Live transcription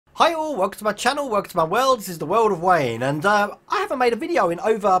Hi all, welcome to my channel, welcome to my world. This is the world of Wayne, and I haven't made a video in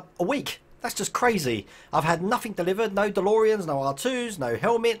over a week. That's just crazy. I've had nothing delivered, no DeLoreans, no R2s, no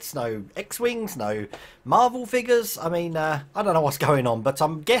helmets, no X-Wings, no Marvel figures. I mean, I don't know what's going on, but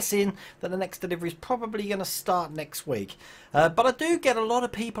I'm guessing that the next delivery is probably going to start next week. But I do get a lot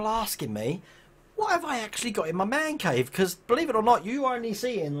of people asking me, what have I actually got in my man cave? Because believe it or not, you only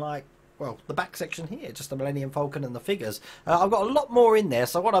see in like, well, the back section here, just the Millennium Falcon and the figures. I've got a lot more in there,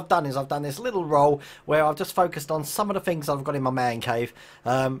 so what I've done is I've done this little roll where I've just focused on some of the things I've got in my man cave.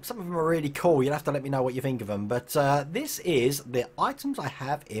 Some of them are really cool. You'll have to let me know what you think of them. But this is the items I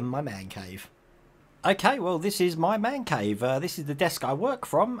have in my man cave. Okay, well, this is my man cave. This is the desk I work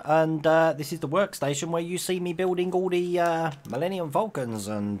from, and this is the workstation where you see me building all the Millennium Falcons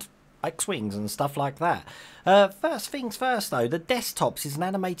and X-Wings and stuff like that. First things first though, the desktops is an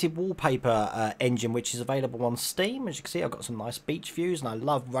animated wallpaper engine which is available on Steam. As you can see, I've got some nice beach views and I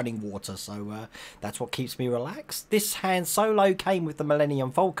love running water, so that's what keeps me relaxed. This Han Solo came with the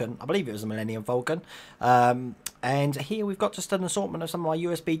Millennium Falcon. I believe it was a Millennium Falcon. And here we've got just an assortment of some of my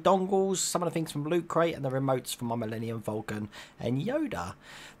USB dongles, some of the things from Loot Crate, and the remotes from my Millennium Falcon and Yoda.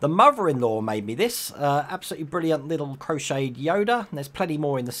 The mother-in-law made me this. Absolutely brilliant little crocheted Yoda. And there's plenty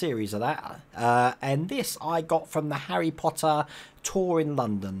more in the series of that. And this I got from the Harry Potter tour in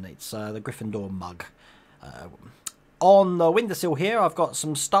London. It's the Gryffindor mug. On the windowsill here, I've got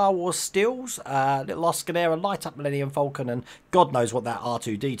some Star Wars stills, little Oscar there, a light up Millennium Falcon, and God knows what that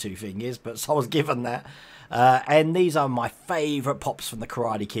R2-D2 thing is, but so I was given that. And these are my favourite pops from the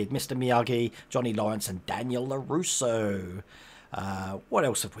Karate Kid, Mr. Miyagi, Johnny Lawrence, and Daniel LaRusso. What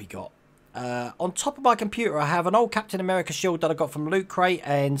else have we got? On top of my computer, I have an old Captain America shield that I got from Loot Crate,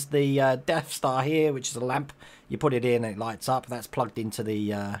 and the Death Star here, which is a lamp. You put it in and it lights up. That's plugged into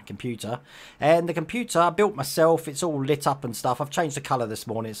the computer. And the computer I built myself. It's all lit up and stuff. I've changed the colour this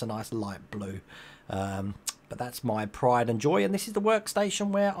morning. It's a nice light blue. But that's my pride and joy. And this is the workstation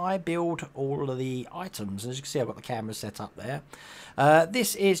where I build all of the items. As you can see, I've got the camera set up there.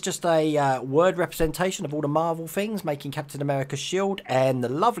 This is just a word representation of all the Marvel things, making Captain America's shield. And the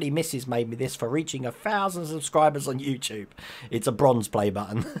lovely missus made me this for reaching 1,000 subscribers on YouTube. It's a bronze play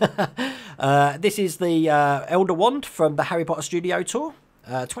button. This is the Elder Wand from the Harry Potter Studio Tour.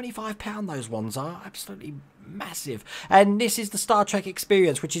 £25 those ones are. Absolutely massive. And this is the Star Trek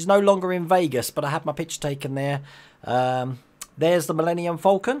Experience, which is no longer in Vegas, but I had my picture taken there. There's the Millennium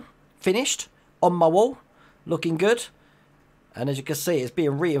Falcon, finished, on my wall, looking good. And as you can see, it's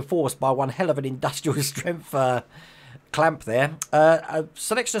being reinforced by one hell of an industrial strength clamp there. A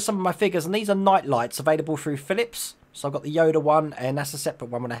selection of some of my figures, and these are night lights available through Philips. So I've got the Yoda one, and that's a separate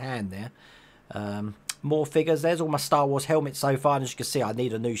one with a hand there. More figures. There's all my Star Wars helmets so far, and as you can see, I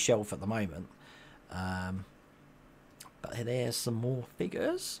need a new shelf at the moment. But there's some more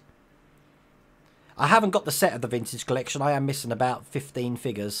figures. I haven't got the set of the vintage collection. I am missing about 15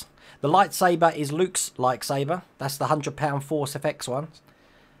 figures. The lightsaber is Luke's lightsaber. That's the £100 Force FX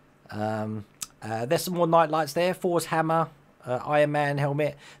one. There's some more night lights there. Thor's hammer, Iron Man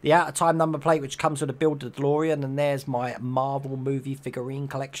helmet, the Out of Time number plate, which comes with a build of the DeLorean, and there's my Marvel movie figurine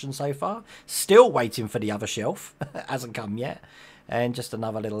collection so far. Still waiting for the other shelf. Hasn't come yet. And just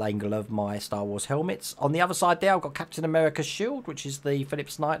another little angle of my Star Wars helmets. On the other side there, I've got Captain America's shield, which is the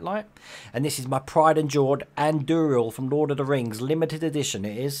Philips Nightlight. And this is my pride and joy Anduril from Lord of the Rings. Limited edition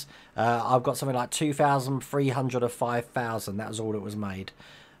it is. I've got something like 2,300 of 5,000. That was all it was made.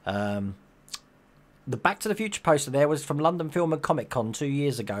 The Back to the Future poster there was from London Film and Comic Con 2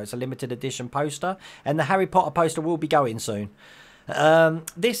 years ago. It's a limited edition poster. And the Harry Potter poster will be going soon.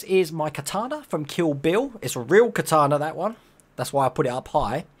 This is my katana from Kill Bill. It's a real katana, that one. That's why I put it up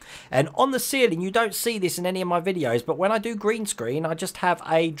high. And on the ceiling, you don't see this in any of my videos, but when I do green screen, I just have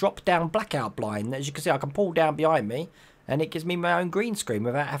a drop-down blackout blind. As you can see, I can pull down behind me, and it gives me my own green screen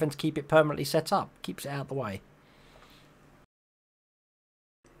without having to keep it permanently set up. Keeps it out of the way.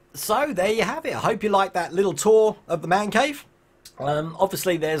 So, there you have it. I hope you liked that little tour of the man cave.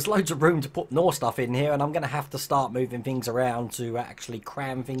 Obviously, there's loads of room to put more stuff in here, and I'm going to have to start moving things around to actually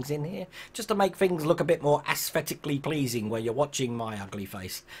cram things in here, just to make things look a bit more aesthetically pleasing where you're watching my ugly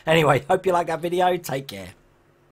face. Anyway, hope you like that video. Take care.